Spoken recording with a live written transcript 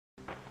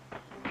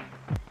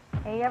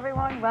Hey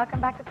everyone, welcome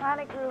back to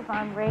Planet Groove.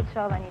 I'm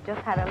Rachel, and you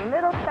just had a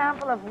little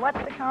sample of what's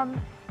to come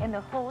in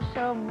the whole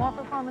show. More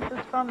performances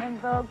from En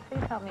Vogue.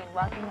 Please help me in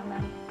welcoming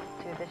them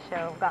to the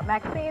show. We've got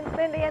Maxine,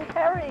 Cindy, and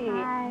Terry.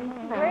 Hi.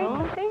 Great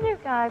to see you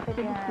guys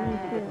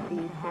again. Good to see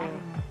you too.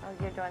 Oh,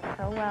 you're doing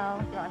so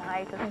well. You're on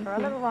hiatus for a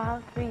little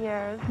while, 3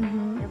 years.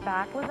 Mm-hmm. You're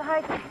back. Was the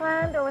hiatus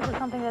planned, or was it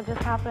something that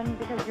just happened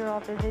because you're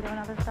all busy doing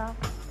other stuff?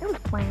 It was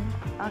planned.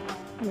 Okay.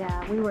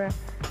 Yeah, we were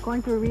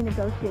going through a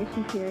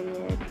renegotiation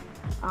period.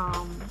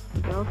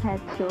 The girls had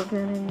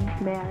children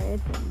and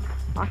marriage and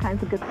all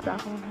kinds of good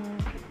stuff.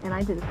 Mm-hmm. And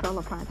I did a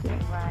solo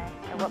project. Right.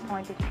 At what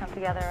point did you come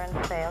together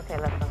and say, okay,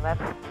 listen,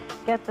 let's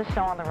get the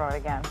show on the road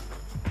again?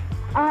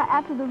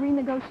 After the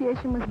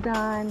renegotiation was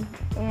done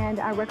and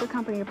our record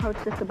company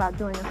approached us about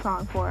doing a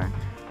song for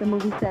the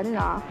movie Set It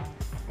Off,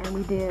 and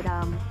we did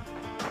a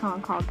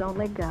song called Don't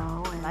Let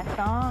Go. And Nice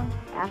song.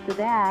 after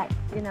that,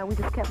 you know, we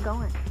just kept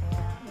going.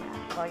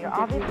 Yeah. Well, you're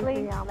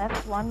obviously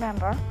left one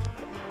member.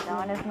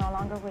 Dawn is no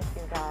longer with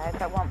you guys.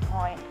 At one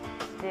point,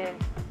 did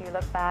you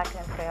look back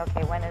and say,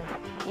 okay, when is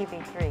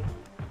EV3?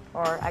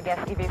 Or I guess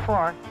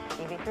EV4,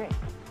 EV3.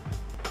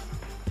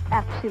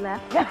 After she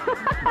left.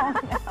 Oh,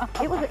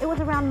 no. It was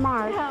around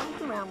March. Yeah,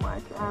 it was around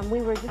March.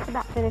 We were just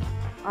about finished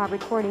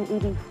recording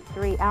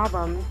EV3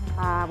 album.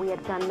 We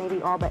had done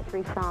maybe all but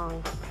 3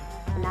 songs,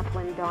 and that's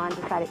when Dawn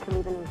decided to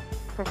leave and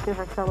pursue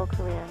her solo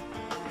career.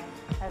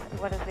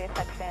 What is the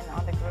effect been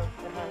on the group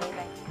with her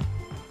leaving?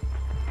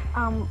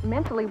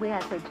 Mentally, we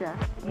had to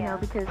adjust, you know,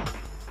 because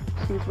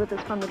she's with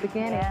us from the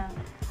beginning. Yeah.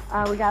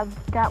 We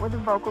got with a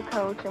vocal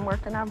coach and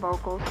worked on our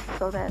vocals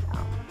so that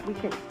we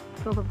could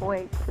fill the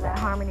void to that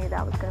harmony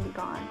that was going to be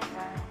gone.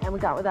 Right. And we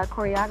got with our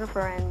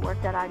choreographer and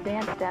worked at our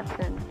dance steps,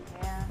 and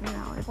you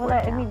know, it well,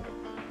 worked I out. mean,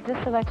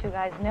 just to let you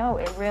guys know,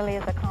 it really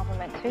is a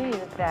compliment to you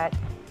that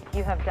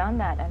you have done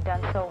that and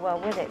done so well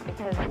with it,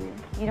 because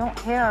you don't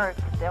hear,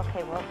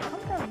 okay, well,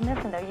 something's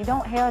missing there. You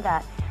don't hear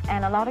that.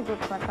 And a lot of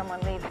groups, when someone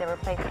leaves, they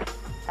replace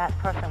that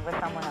person with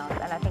someone else.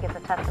 And I think it's a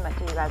testament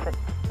to you guys that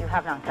you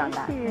have not done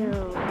that. Thank you.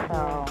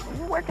 So,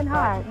 You're working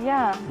hard.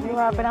 Yeah, you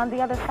are. But on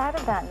the other side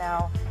of that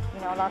now,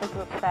 you know, a lot of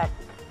groups that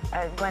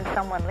when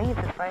someone leaves,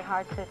 it's very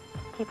hard to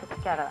keep it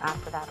together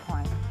after that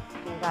point.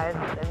 Do you guys,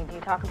 I mean, do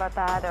you talk about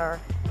that,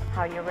 or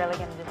how you're really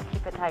going to just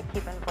keep it tight,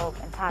 keep En Vogue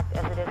intact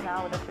as it is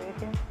now with the 3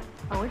 of you?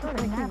 Oh, we're just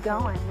going to keep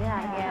going.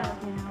 Yeah.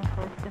 You know,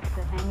 so it's just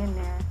to hang in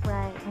there.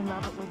 Right. We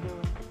love what we're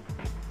doing.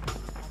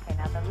 Okay,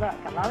 now the look.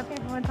 A lot of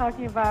people have been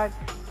talking about,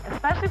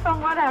 especially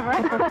from whatever,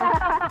 a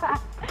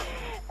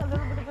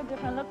little bit of a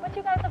different look. But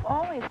you guys have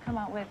always come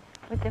out with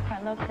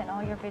different looks in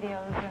all your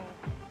videos, and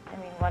I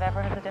mean,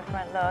 whatever has a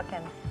different look,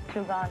 and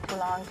Too Gone, Too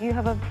Long. Do you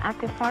have an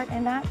active part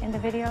in that, in the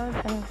videos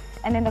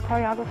and in the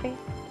choreography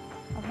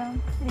of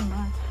them? Pretty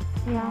much.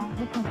 Yeah.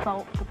 We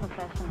consult the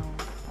professional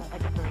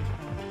experts,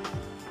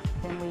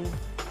 and then we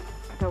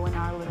throw in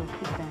our little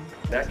 2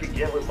 cents. Back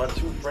again with my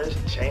 2 friends,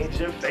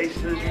 changing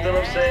faces, you know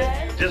what I'm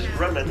saying? Just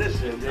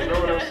reminiscing, you know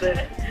what I'm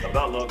saying?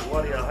 About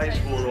LaGuardia High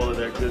School and all of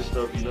that good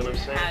stuff, you know what I'm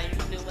saying? How you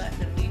do us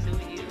and we do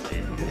you.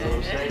 You know what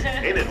I'm saying?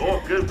 Ain't it all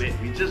good, man?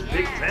 We just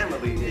big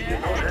family, you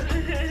know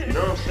that? You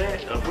know what I'm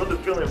saying? A brother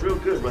feeling real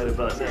good right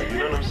about now, you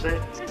know what I'm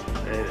saying?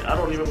 And I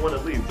don't even want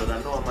to leave, but I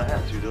know I might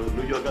have to, though.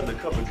 New York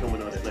Undercover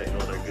coming on at night and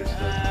all that good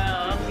stuff.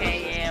 Oh,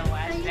 okay, yeah,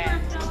 watch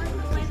that.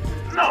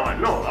 No, I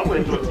know. I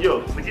wouldn't do it.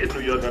 Yo, forget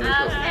New York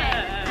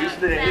Undercover. You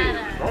stay here.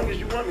 As long as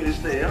you want me to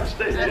stay, I'll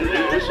stay.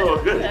 It's all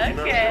good, you know what I'm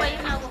saying? Well, you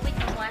know what, we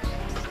can watch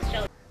the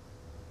show.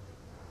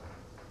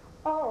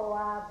 Oh,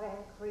 I've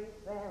been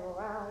creeping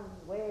around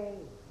your way,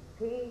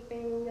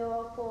 keeping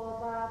your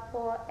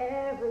 4x4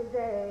 every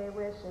day,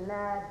 wishing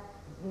that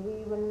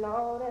he would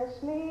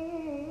notice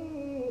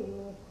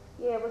me.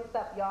 Yeah, what's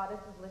up, y'all? This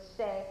is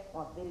Lachey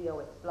on Video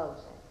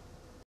Explosion.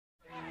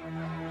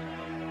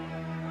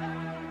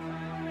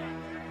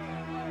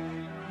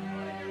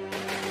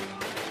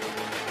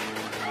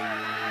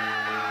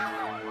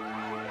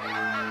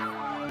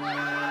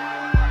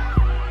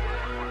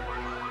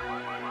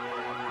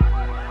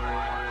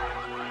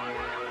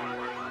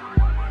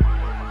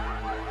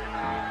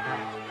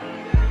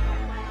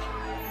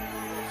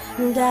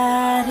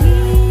 Daddy,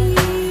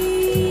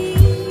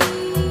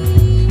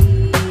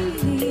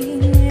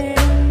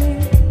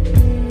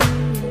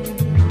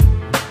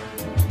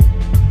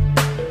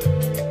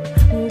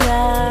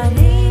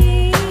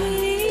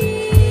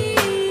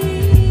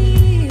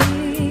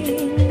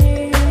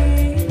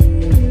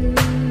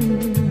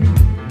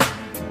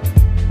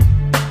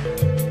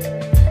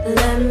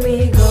 let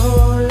me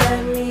go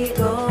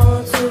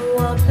to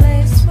a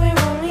place where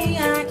only I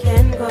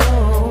can go.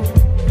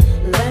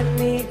 Let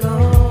me go.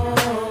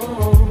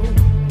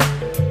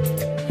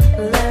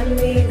 Let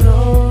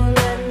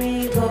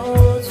me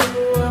go to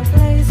a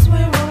place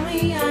where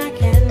only I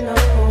can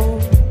know.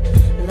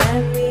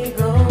 Let me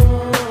go.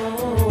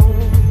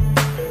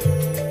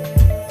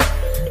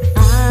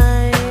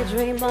 I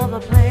dream of a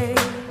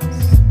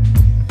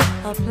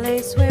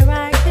place where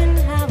I can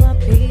have a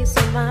peace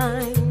of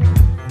mind.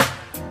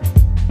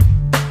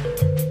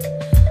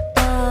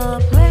 A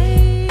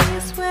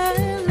place where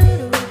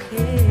little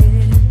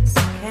kids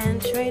can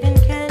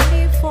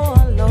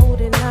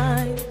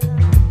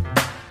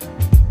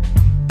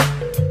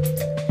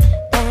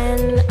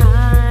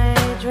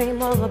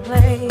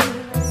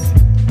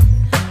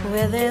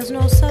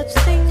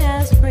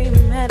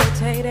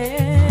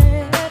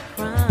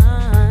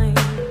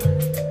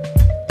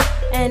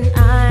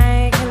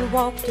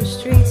walk the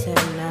streets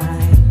at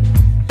night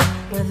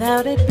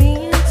without it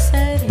being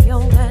said, yo,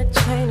 that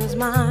chain is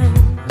mine.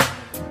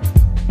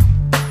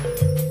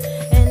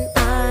 And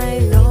I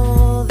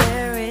know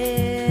there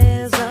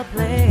is a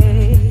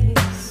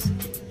place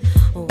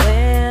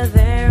where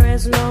there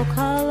is no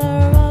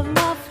color of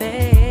my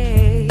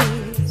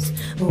face.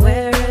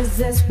 Where is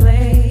this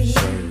place?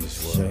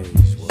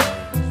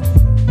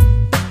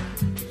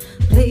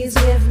 Please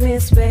give me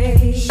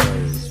space.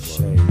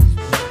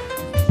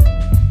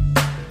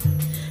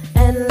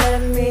 And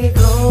let me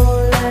go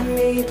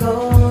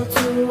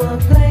to a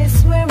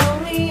place where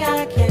only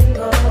I can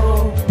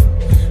go.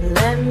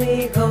 Let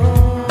me go.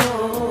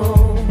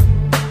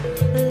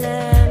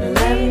 Let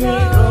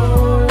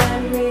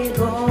me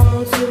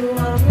go to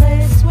a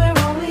place where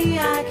only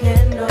I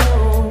can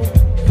know.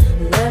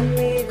 Let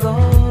me go.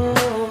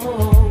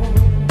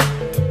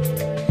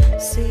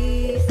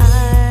 See,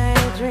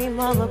 I dream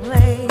of a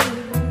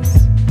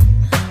place.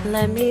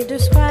 Let me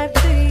describe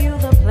to you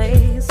the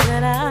place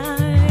that I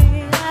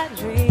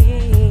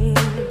dream.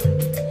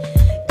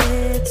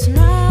 It's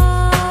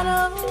not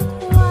a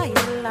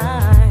quiet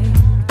life.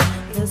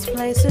 This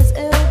place is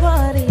ill,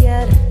 but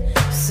yet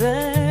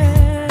serene.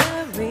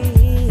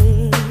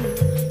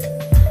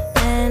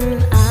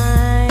 And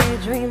I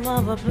dream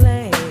of a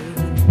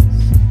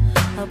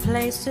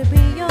place to be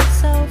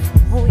yourself,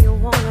 who you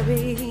wanna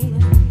be.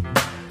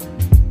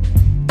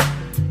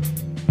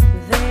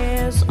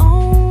 There's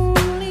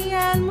only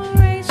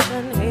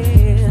admiration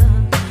here.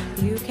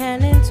 You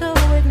can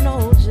intuit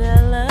no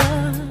jealousy.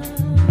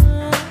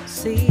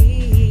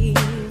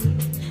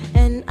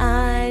 And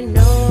I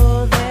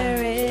know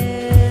there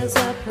is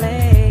a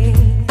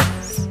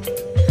place.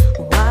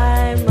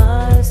 Why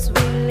must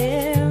we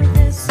live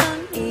this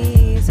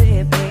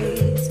uneasy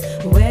pace?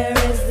 Where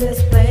is this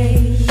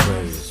place?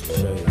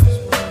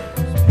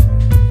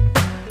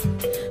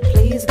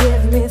 Please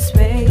give me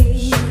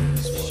space.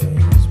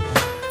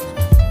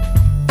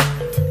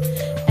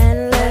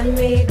 And let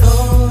me go.